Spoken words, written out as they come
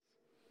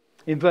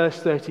In verse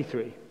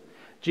 33,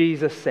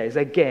 Jesus says,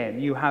 again,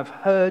 you have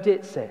heard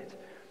it said.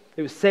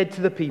 It was said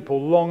to the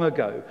people long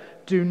ago,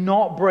 do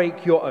not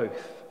break your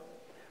oath,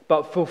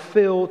 but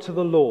fulfill to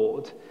the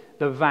Lord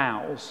the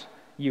vows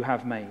you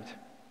have made.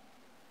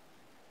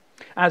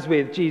 As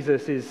with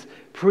Jesus'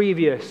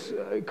 previous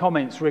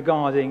comments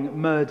regarding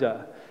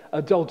murder,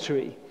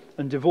 adultery,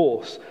 and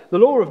divorce, the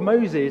law of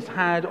Moses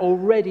had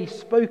already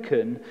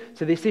spoken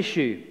to this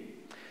issue.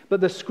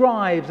 But the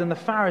scribes and the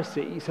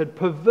Pharisees had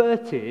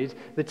perverted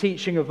the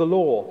teaching of the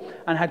law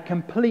and had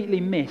completely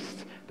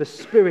missed the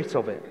spirit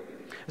of it.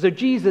 So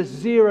Jesus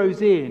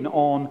zeroes in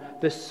on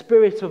the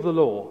spirit of the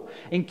law,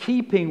 in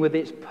keeping with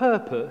its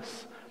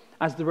purpose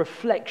as the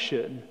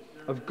reflection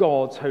of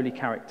God's holy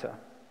character.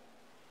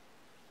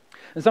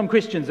 And some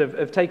Christians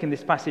have taken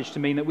this passage to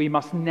mean that we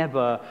must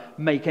never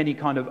make any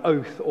kind of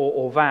oath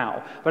or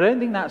vow. But I don't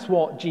think that's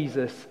what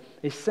Jesus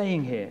is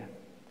saying here.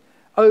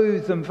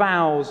 Oaths and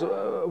vows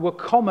were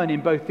common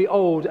in both the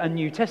Old and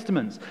New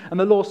Testaments, and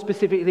the law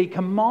specifically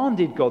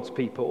commanded God's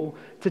people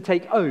to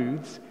take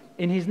oaths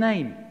in his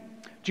name.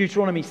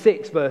 Deuteronomy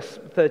 6, verse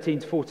 13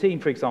 to 14,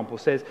 for example,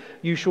 says,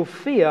 you shall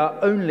fear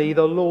only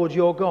the Lord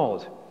your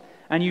God,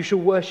 and you shall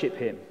worship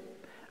him,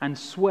 and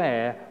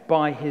swear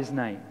by his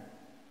name.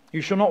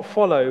 You shall not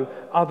follow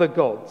other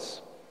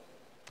gods,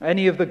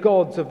 any of the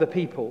gods of the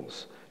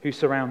peoples who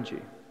surround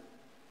you.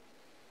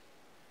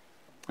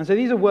 And so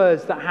these are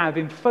words that have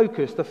in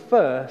focus the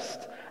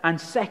first and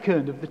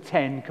second of the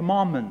 10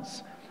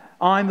 commandments.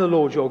 I'm the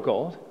Lord your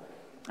God,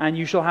 and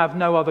you shall have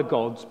no other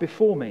gods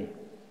before me.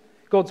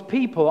 God's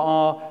people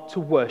are to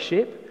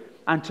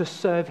worship and to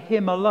serve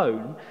him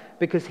alone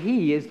because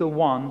he is the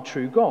one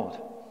true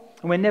God.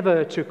 And we're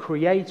never to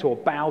create or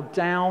bow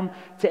down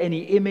to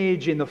any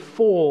image in the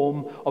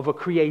form of a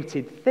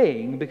created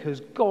thing because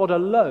God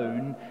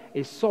alone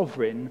is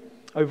sovereign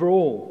over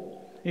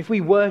all. If we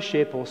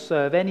worship or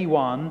serve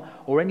anyone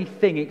or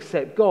anything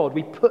except God,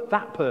 we put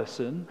that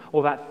person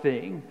or that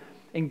thing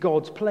in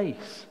God's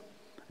place,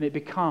 and it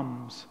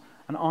becomes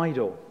an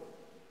idol.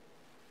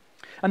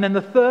 And then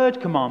the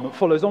third commandment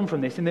follows on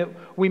from this in that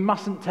we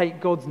mustn't take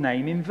God's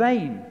name in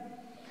vain.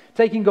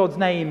 Taking God's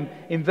name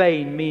in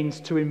vain means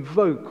to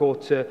invoke or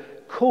to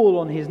call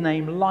on his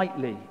name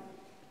lightly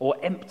or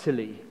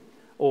emptily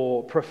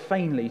or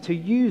profanely, to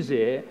use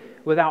it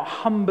without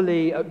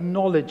humbly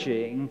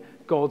acknowledging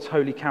God's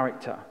holy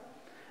character.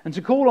 And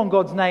to call on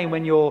God's name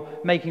when you're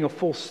making a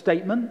false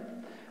statement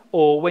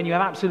or when you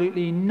have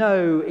absolutely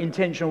no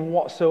intention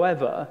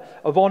whatsoever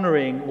of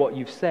honoring what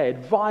you've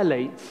said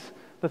violates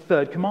the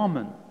third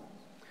commandment.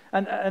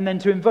 And then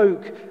to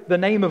invoke the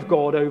name of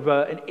God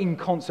over an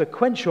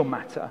inconsequential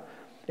matter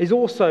is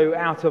also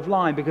out of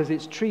line because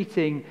it's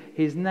treating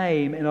his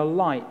name in a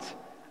light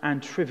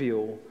and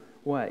trivial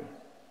way.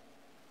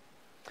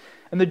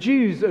 And the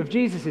Jews of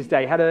Jesus'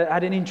 day had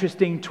an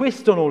interesting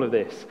twist on all of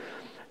this.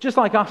 Just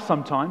like us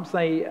sometimes,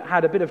 they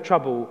had a bit of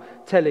trouble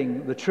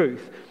telling the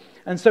truth.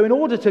 And so in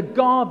order to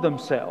guard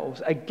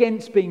themselves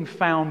against being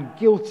found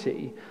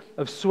guilty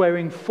of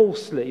swearing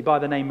falsely by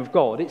the name of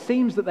God, it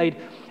seems that they'd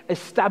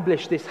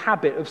established this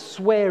habit of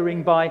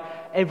swearing by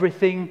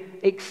everything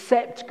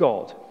except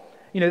God.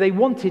 You know, they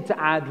wanted to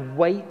add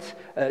weight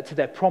to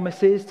their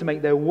promises, to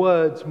make their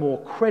words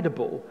more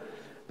credible,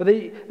 but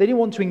they didn't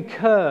want to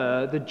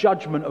incur the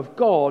judgment of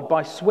God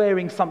by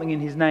swearing something in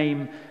his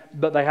name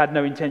that they had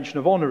no intention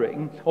of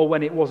honoring, or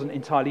when it wasn't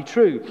entirely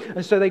true.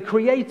 And so they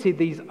created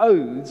these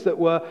oaths that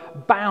were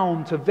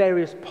bound to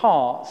various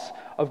parts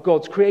of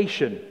God's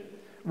creation,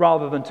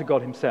 rather than to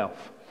God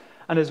himself.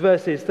 And as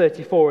verses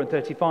 34 and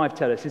 35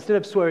 tell us, instead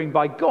of swearing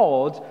by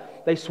God,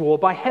 they swore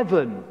by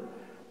heaven,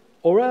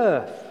 or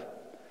earth,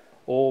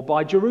 or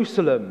by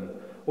Jerusalem,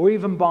 or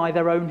even by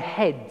their own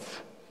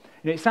heads.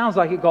 You know, it sounds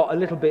like it got a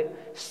little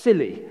bit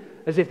silly,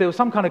 as if there was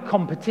some kind of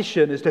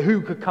competition as to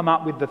who could come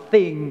up with the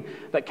thing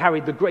that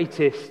carried the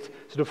greatest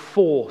sort of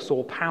force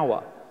or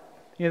power.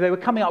 You know, they were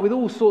coming up with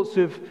all sorts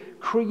of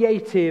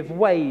creative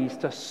ways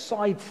to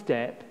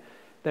sidestep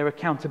their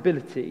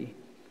accountability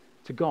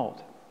to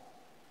God.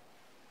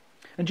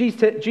 And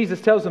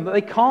Jesus tells them that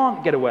they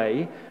can't get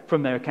away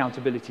from their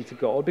accountability to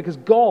God because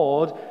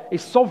God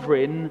is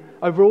sovereign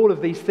over all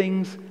of these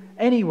things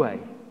anyway.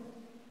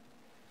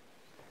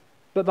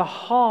 But the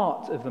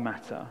heart of the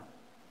matter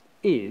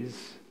is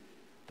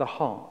the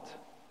heart.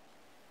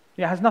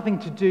 It has nothing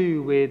to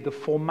do with the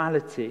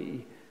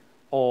formality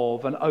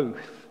of an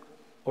oath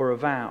or a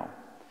vow.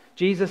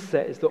 Jesus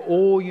says that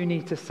all you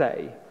need to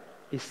say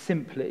is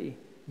simply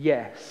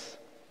yes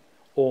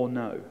or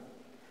no.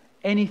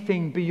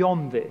 Anything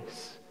beyond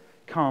this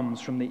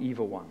comes from the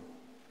evil one.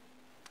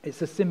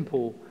 It's a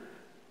simple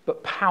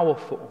but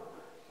powerful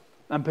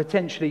and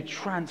potentially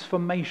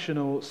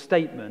transformational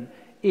statement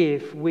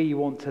if we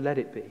want to let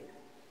it be.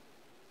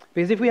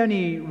 Because if we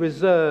only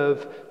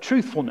reserve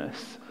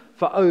truthfulness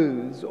for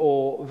oaths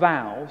or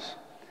vows,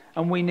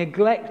 and we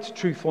neglect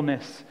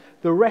truthfulness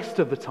the rest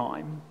of the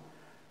time,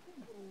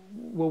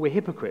 well, we're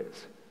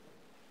hypocrites.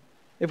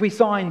 If we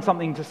sign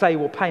something to say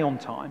we'll pay on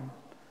time,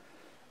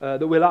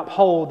 that we'll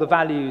uphold the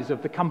values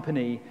of the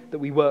company that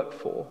we work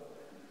for,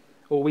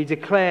 or we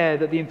declare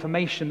that the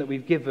information that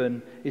we've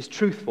given is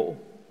truthful,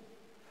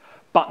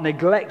 but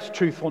neglect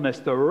truthfulness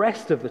the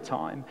rest of the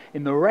time,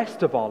 in the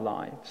rest of our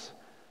lives,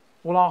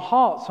 well, our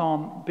hearts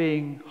aren't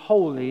being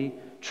wholly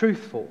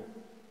truthful.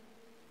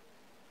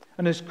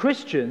 And as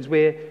Christians,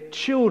 we're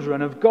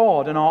children of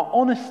God, and our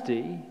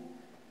honesty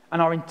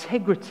and our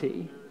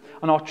integrity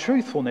and our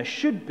truthfulness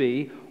should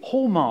be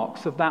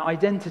hallmarks of that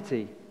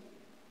identity.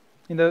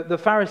 The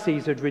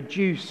Pharisees had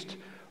reduced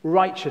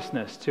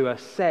righteousness to a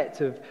set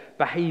of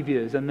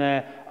behaviors, and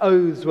their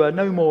oaths were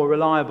no more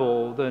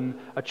reliable than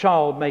a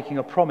child making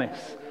a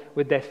promise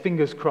with their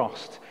fingers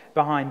crossed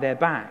behind their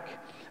back,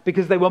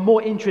 because they were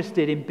more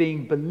interested in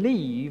being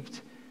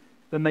believed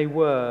than they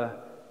were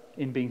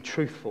in being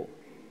truthful.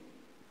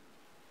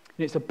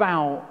 And it's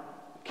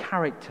about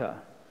character,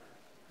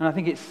 and I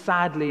think it's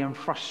sadly and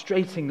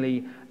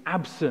frustratingly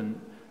absent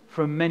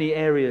from many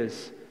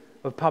areas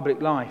of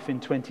public life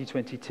in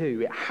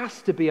 2022. It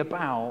has to be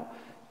about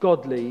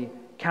godly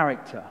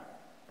character.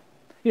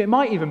 It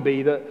might even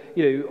be that,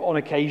 on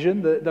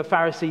occasion, the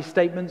Pharisees'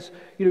 statements,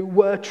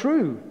 were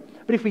true.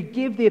 But if we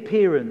give the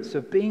appearance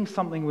of being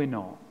something we're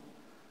not,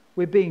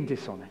 we're being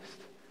dishonest.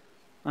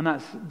 And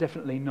that's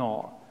definitely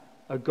not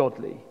a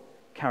godly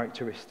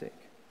characteristic.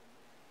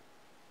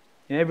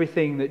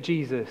 Everything that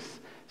Jesus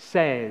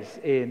says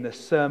in the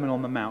Sermon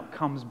on the Mount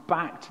comes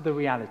back to the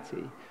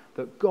reality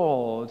that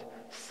God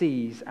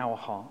sees our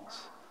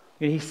hearts.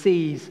 He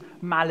sees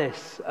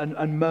malice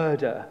and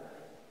murder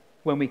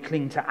when we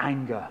cling to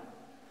anger.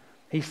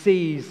 He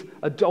sees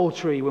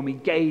adultery when we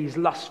gaze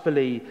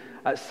lustfully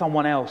at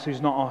someone else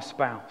who's not our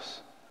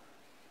spouse.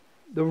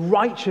 The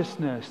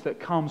righteousness that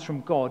comes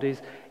from God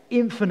is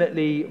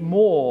infinitely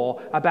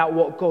more about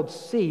what God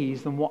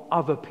sees than what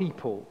other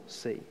people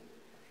see.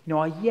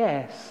 Our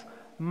yes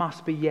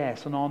must be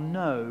yes, and our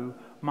no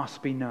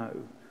must be no.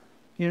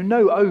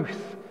 No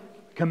oath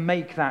can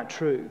make that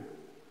true.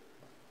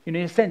 In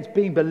a sense,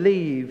 being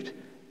believed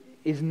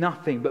is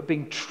nothing, but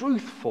being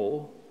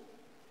truthful,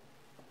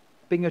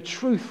 being a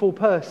truthful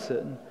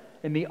person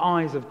in the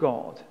eyes of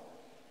God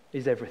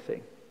is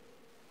everything.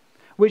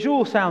 Which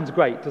all sounds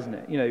great, doesn't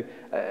it?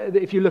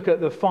 If you look at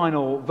the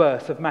final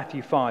verse of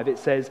Matthew 5, it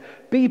says,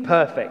 "Be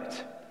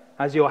perfect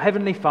as your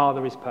heavenly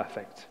Father is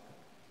perfect."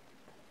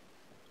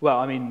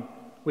 Well,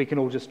 we can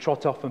all just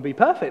trot off and be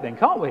perfect then,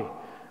 can't we?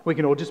 We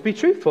can all just be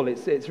truthful.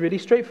 It's really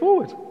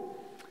straightforward.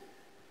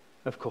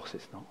 Of course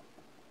it's not.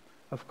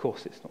 Of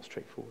course it's not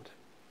straightforward.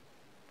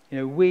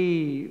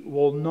 We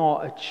will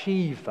not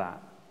achieve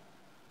that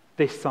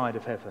this side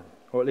of heaven,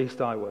 or at least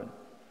I won't.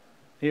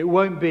 It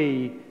won't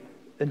be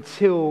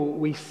until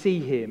we see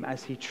him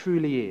as he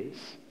truly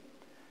is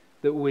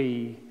that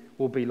we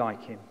will be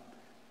like him.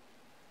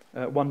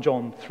 1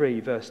 John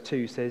 3 verse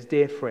 2 says,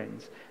 "Dear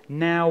friends,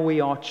 now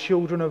we are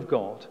children of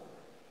God,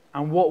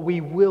 and what we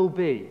will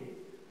be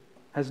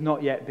has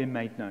not yet been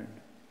made known.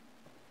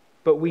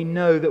 But we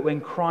know that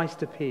when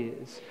Christ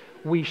appears,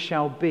 we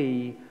shall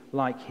be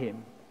like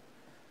him,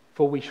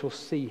 for we shall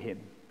see him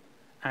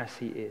as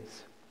he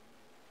is."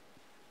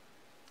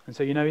 And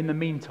so, in the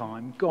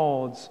meantime,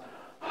 God's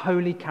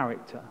holy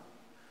character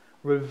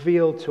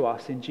revealed to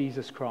us in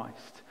Jesus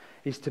Christ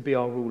is to be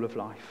our rule of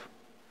life,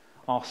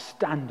 our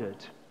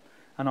standard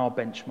and our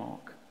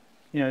benchmark.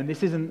 And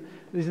this isn't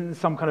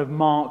some kind of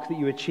mark that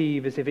you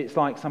achieve as if it's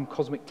like some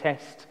cosmic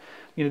test.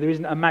 There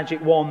isn't a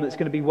magic wand that's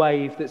going to be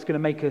waved that's going to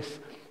make us,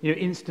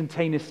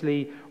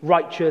 instantaneously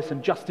righteous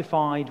and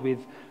justified with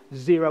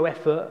zero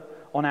effort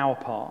on our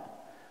part.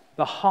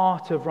 The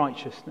heart of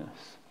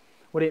righteousness,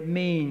 what it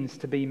means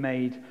to be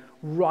made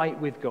right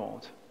with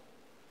God,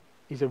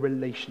 is a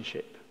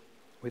relationship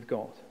with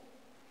God.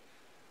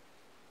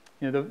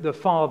 The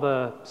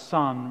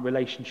father-son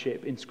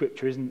relationship in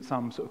Scripture isn't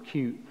some sort of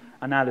cute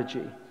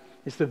analogy.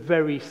 It's the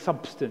very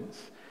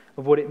substance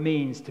of what it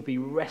means to be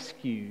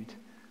rescued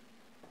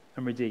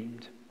and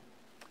redeemed.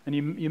 And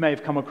you may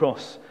have come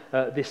across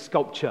this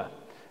sculpture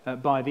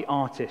by the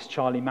artist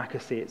Charlie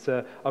Mackesy. It's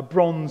a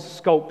bronze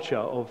sculpture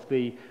of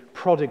the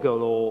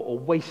prodigal or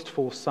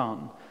wasteful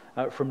son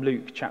from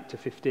Luke chapter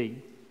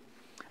 15.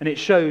 And it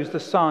shows the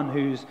son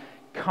who's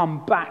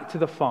come back to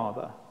the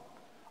father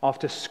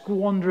after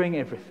squandering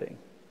everything,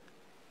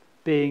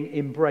 being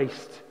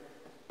embraced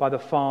by the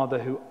Father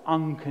who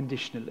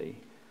unconditionally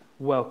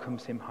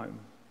welcomes him home.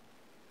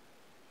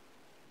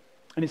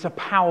 And it's a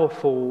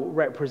powerful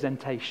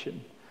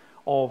representation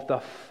of the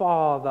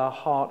Father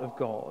heart of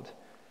God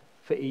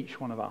for each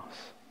one of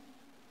us.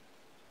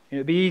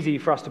 It'd be easy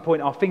for us to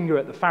point our finger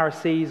at the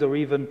Pharisees or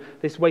even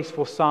this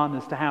wasteful son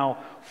as to how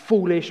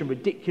foolish and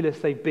ridiculous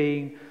they've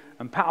been,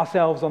 and pat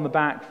ourselves on the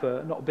back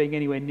for not being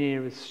anywhere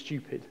near as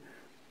stupid.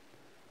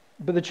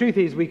 But the truth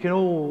is, we can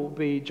all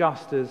be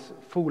just as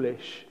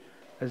foolish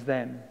as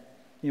them.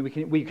 We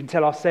can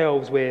tell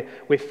ourselves we're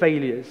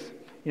failures.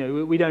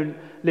 We don't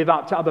live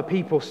up to other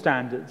people's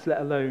standards, let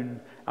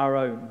alone our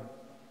own.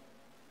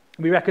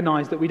 We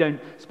recognize that we don't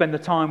spend the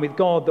time with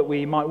God that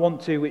we might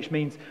want to, which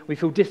means we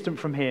feel distant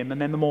from him. And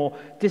then the more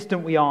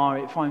distant we are,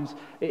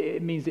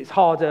 it means it's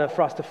harder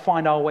for us to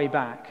find our way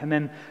back. And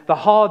then the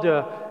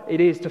harder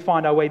it is to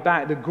find our way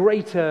back, the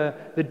greater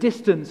the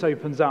distance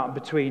opens up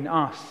between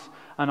us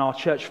and our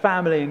church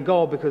family and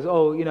God, because,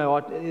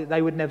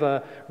 they would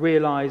never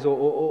realize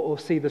or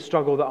see the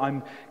struggle that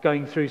I'm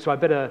going through, so I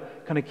better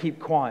kind of keep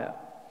quiet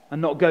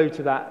and not go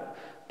to that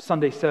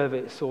Sunday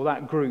service or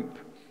that group,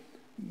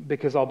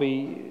 because I'll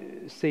be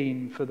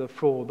seen for the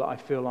fraud that I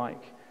feel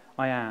like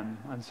I am,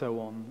 and so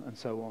on, and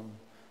so on,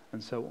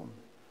 and so on.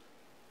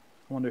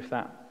 I wonder if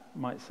that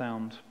might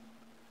sound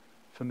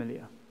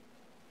familiar.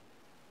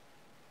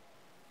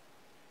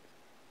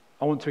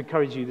 I want to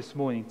encourage you this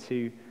morning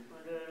to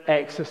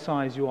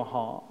exercise your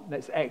heart.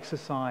 Let's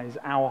exercise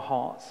our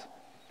hearts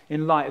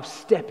in light of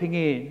stepping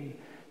in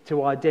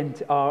to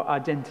our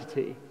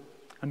identity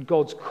and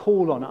God's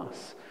call on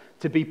us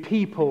to be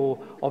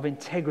people of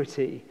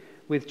integrity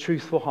with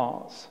truthful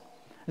hearts.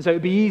 And so it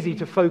would be easy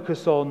to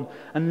focus on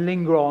and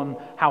linger on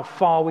how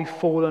far we've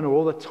fallen or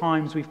all the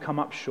times we've come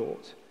up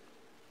short.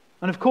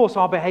 And of course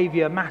our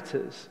behavior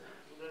matters,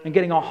 and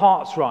getting our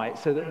hearts right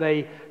so that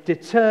they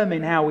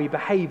determine how we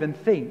behave and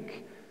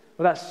think.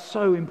 Well, that's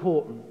so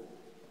important.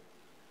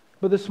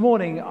 But this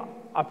morning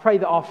I pray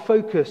that our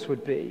focus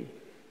would be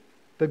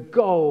the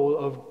goal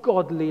of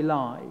godly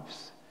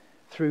lives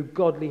through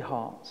godly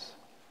hearts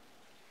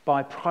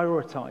by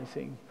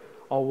prioritizing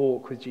our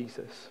walk with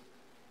Jesus.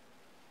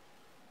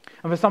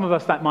 And for some of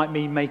us, that might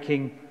mean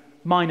making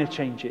minor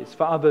changes.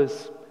 For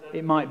others,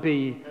 it might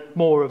be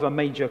more of a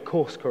major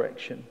course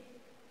correction.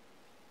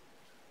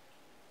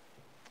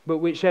 But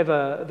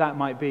whichever that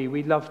might be,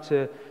 we'd love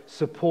to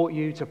support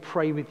you, to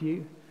pray with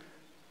you.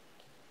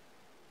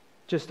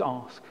 Just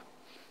ask.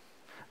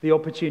 The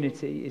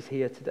opportunity is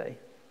here today.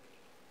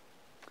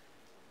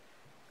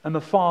 And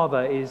the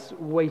Father is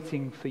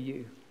waiting for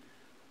you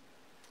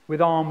with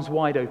arms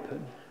wide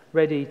open,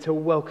 ready to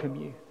welcome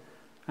you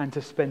and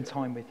to spend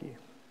time with you.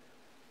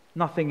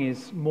 Nothing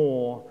is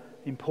more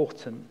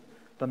important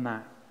than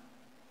that.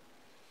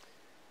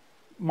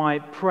 My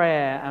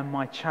prayer and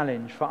my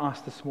challenge for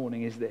us this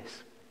morning is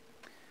this: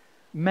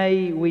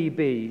 may we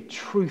be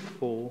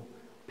truthful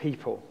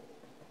people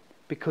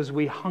because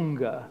we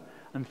hunger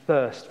and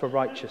thirst for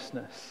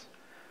righteousness.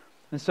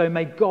 And so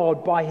may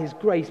God, by his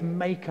grace,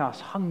 make us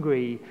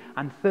hungry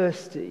and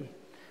thirsty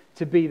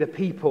to be the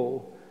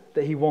people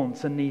that he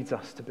wants and needs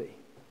us to be.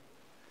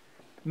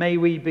 May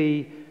we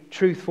be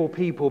truthful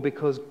people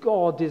because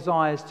God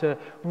desires to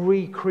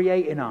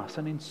recreate in us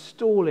and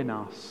install in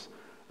us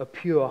a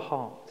pure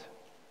heart.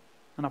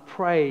 And I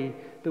pray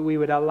that we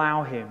would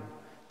allow him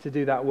to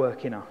do that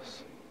work in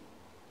us.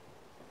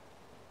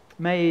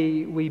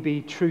 May we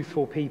be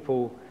truthful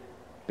people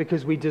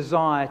because we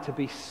desire to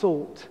be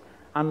salt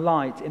and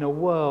light in a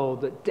world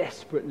that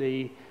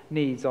desperately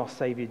needs our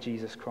Saviour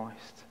Jesus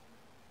Christ.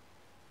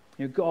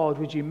 God,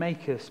 would you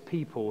make us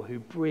people who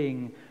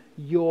bring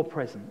your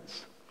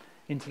presence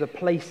into the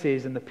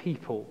places and the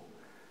people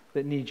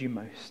that need you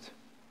most.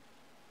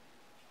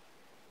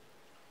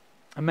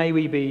 And may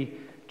we be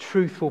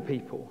truthful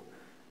people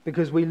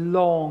because we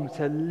long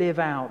to live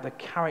out the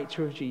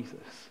character of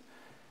Jesus,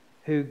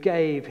 who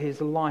gave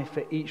his life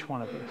for each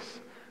one of us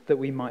that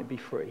we might be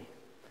free.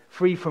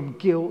 Free from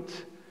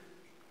guilt,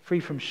 free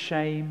from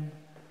shame,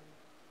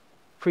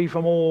 free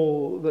from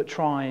all that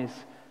tries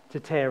to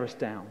tear us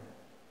down.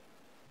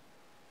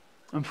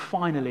 And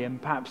finally, and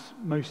perhaps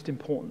most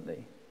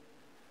importantly,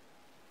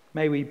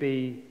 may we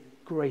be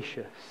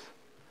gracious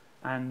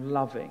and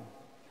loving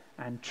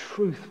and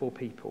truthful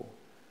people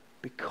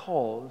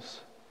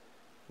because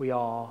we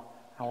are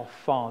our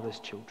Father's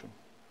children.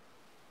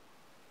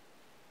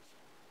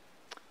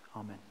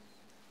 Amen.